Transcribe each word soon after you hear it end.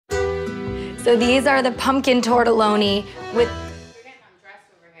So these are the pumpkin tortelloni with...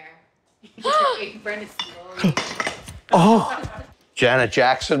 You're getting undressed over here. Oh, Janet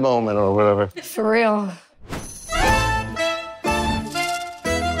Jackson moment or whatever. For real.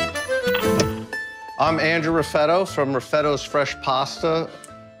 I'm Andrew Raffetto from Raffetto's Fresh Pasta.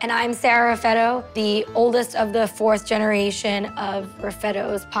 And I'm Sarah Raffetto, the oldest of the 4th generation of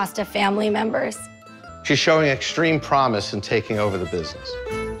Raffetto's pasta family members. She's showing extreme promise in taking over the business.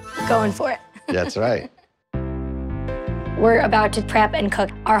 Going for it. That's right. We're about to prep and cook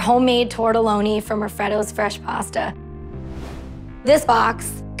our homemade tortelloni from Raffetto's Fresh Pasta. This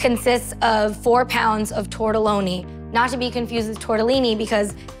box consists of 4 pounds of tortelloni, not to be confused with tortellini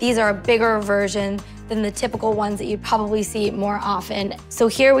because these are a bigger version than the typical ones that you'd probably see more often. So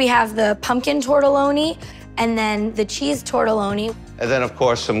here we have the pumpkin tortelloni and then the cheese tortelloni. And then, of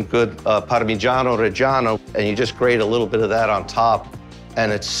course, some good Parmigiano Reggiano, and you just grate a little bit of that on top,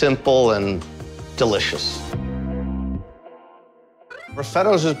 and it's simple and delicious.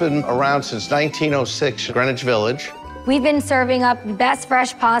 Raffetto's has been around since 1906, Greenwich Village. We've been serving up the best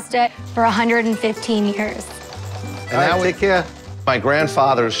fresh pasta for 115 years. And now take care. My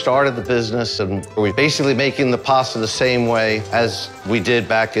grandfather started the business, and we're basically making the pasta the same way as we did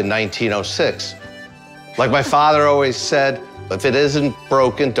back in 1906. Like my father always said, if it isn't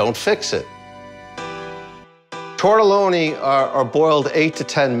broken, don't fix it. Tortelloni are boiled 8 to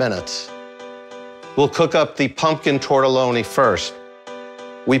 10 minutes. We'll cook up the pumpkin tortelloni first.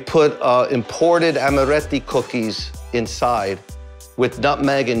 We put imported amaretti cookies inside with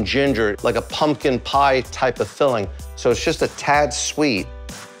nutmeg and ginger, like a pumpkin pie type of filling. So it's just a tad sweet.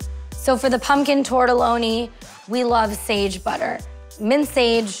 So for the pumpkin tortelloni, we love sage butter. Minced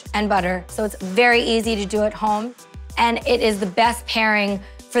sage and butter, so it's very easy to do at home. And it is the best pairing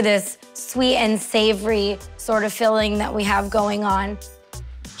for this sweet and savory sort of filling that we have going on.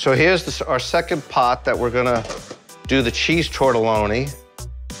 So here's our second pot that we're gonna do the cheese tortelloni.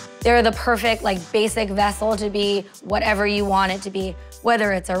 They're the perfect, like, basic vessel to be whatever you want it to be.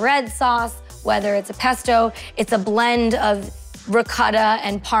 Whether it's a red sauce, whether it's a pesto, it's a blend of ricotta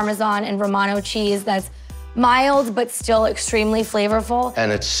and Parmesan and Romano cheese that's mild, but still extremely flavorful.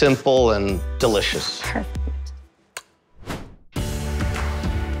 And it's simple and delicious. Perfect.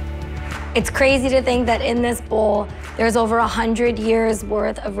 It's crazy to think that in this bowl, there's over 100 years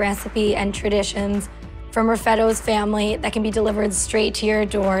worth of recipe and traditions from Raffetto's family that can be delivered straight to your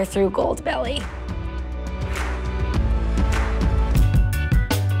door through Goldbelly.